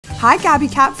Hi Gabby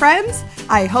Cat friends!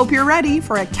 I hope you're ready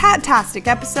for a cat-tastic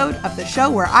episode of the show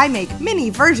where I make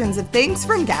mini versions of things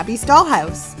from Gabby's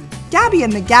Dollhouse. Gabby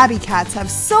and the Gabby Cats have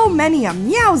so many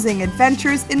meowsing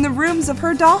adventures in the rooms of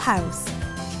her dollhouse.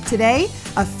 Today,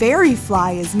 a fairy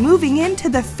fly is moving into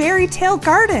the fairy tale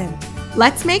garden.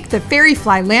 Let's make the fairy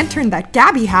fly lantern that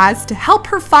Gabby has to help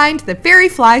her find the fairy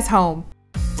fly's home.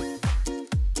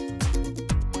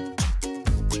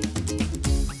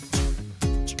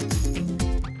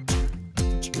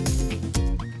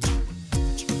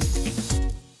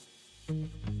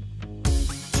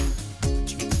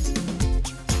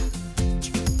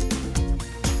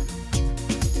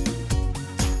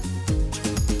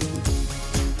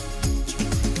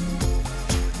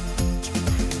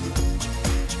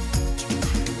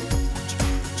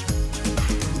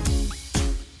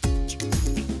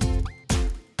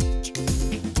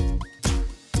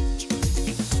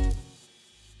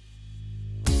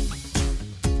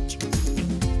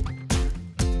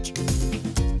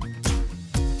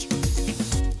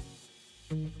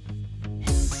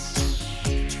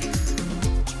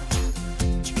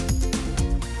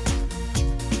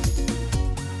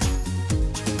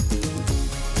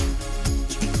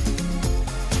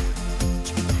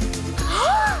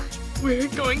 We're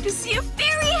going to see a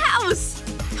fairy house!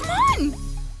 Come on!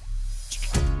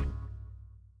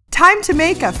 Time to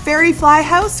make a fairy fly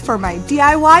house for my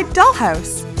DIY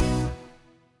dollhouse.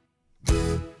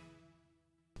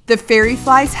 The fairy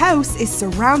fly's house is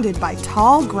surrounded by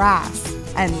tall grass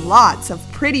and lots of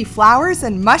pretty flowers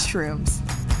and mushrooms.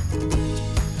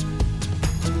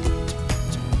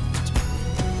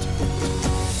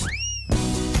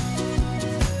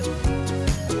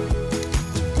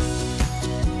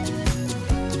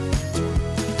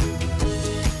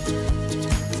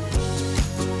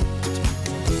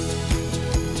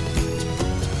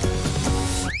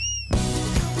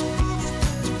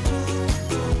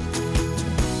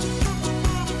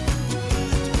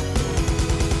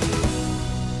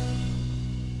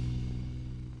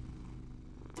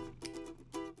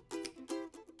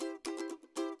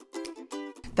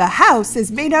 The house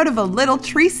is made out of a little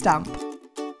tree stump.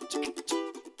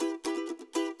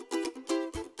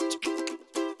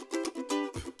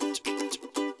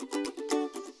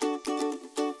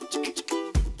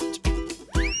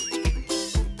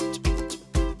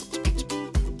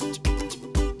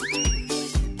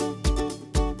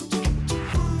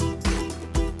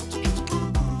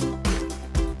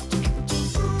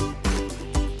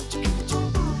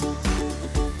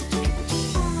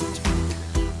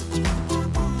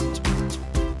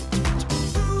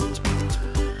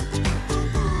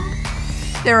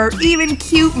 There are even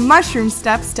cute mushroom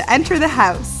steps to enter the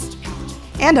house,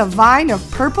 and a vine of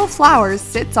purple flowers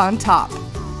sits on top.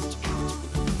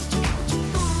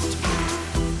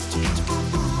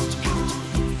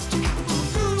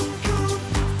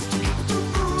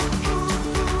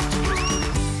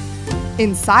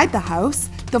 Inside the house,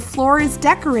 the floor is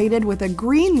decorated with a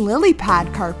green lily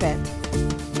pad carpet.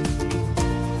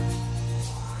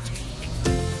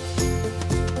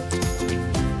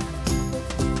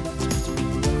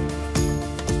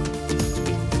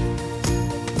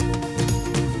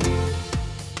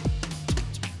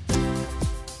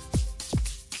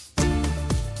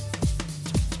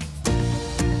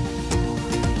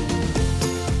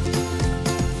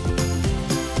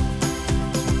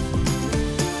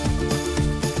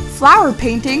 Flower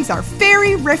paintings are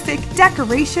fairy-rific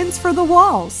decorations for the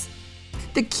walls.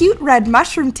 The cute red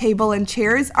mushroom table and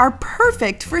chairs are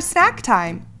perfect for snack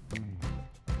time.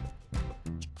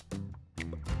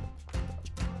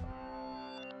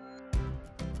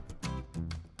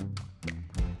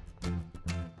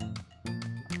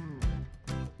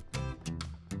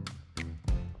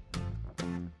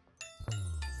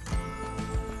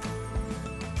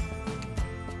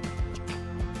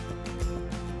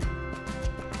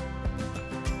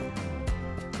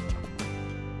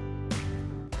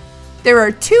 There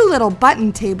are two little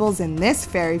button tables in this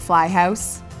fairy fly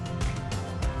house.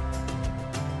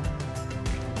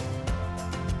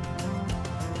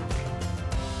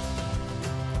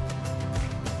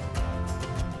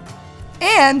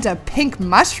 And a pink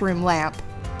mushroom lamp.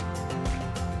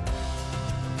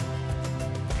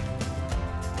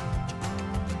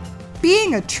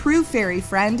 Being a true fairy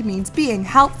friend means being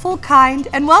helpful, kind,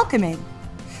 and welcoming.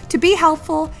 To be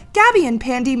helpful, Gabby and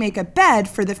Pandy make a bed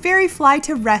for the fairy fly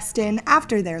to rest in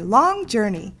after their long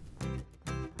journey.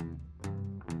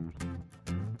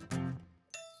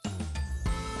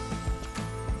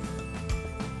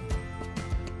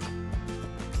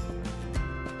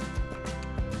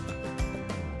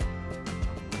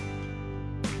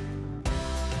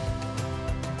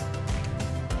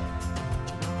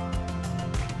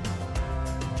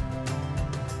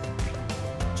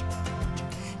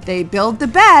 They build the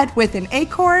bed with an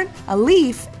acorn, a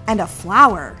leaf, and a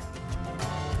flower.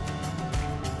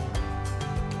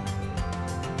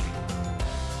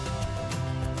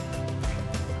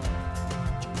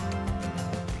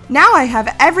 Now I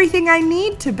have everything I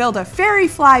need to build a fairy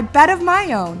fly bed of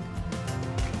my own.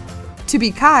 To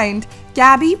be kind,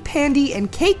 Gabby, Pandy,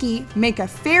 and Cakey make a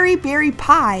fairy berry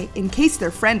pie in case their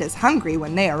friend is hungry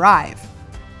when they arrive.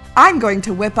 I'm going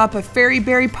to whip up a fairy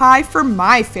berry pie for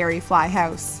my fairy fly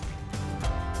house.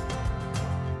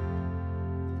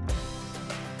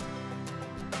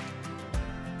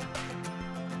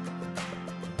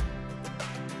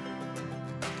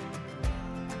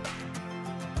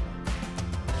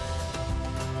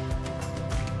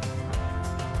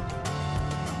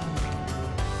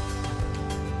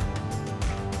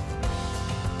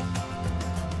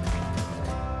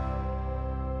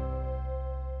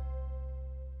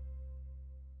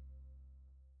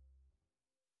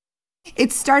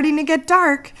 It's starting to get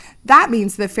dark. That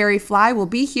means the fairy fly will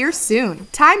be here soon.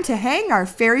 Time to hang our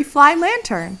fairy fly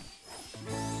lantern.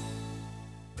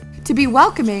 To be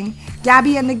welcoming,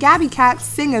 Gabby and the Gabby Cats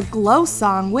sing a glow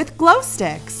song with glow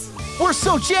sticks. We're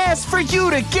so jazzed for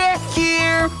you to get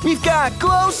here. We've got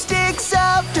glow sticks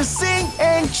out to sing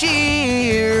and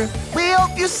cheer. We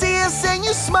hope you see us and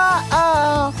you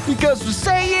smile, because we're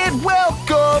saying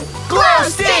welcome, glow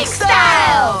stick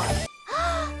style!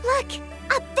 Look!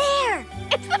 Up there!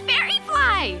 It's the fairy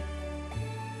fly!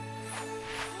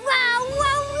 Wow,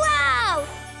 wow, wow!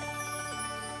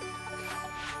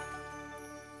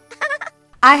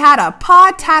 I had a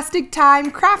paw-tastic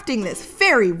time crafting this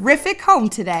fairy-rific home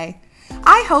today.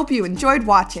 I hope you enjoyed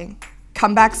watching.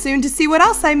 Come back soon to see what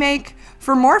else I make.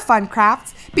 For more fun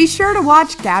crafts, be sure to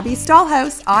watch Gabby's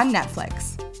Dollhouse on Netflix.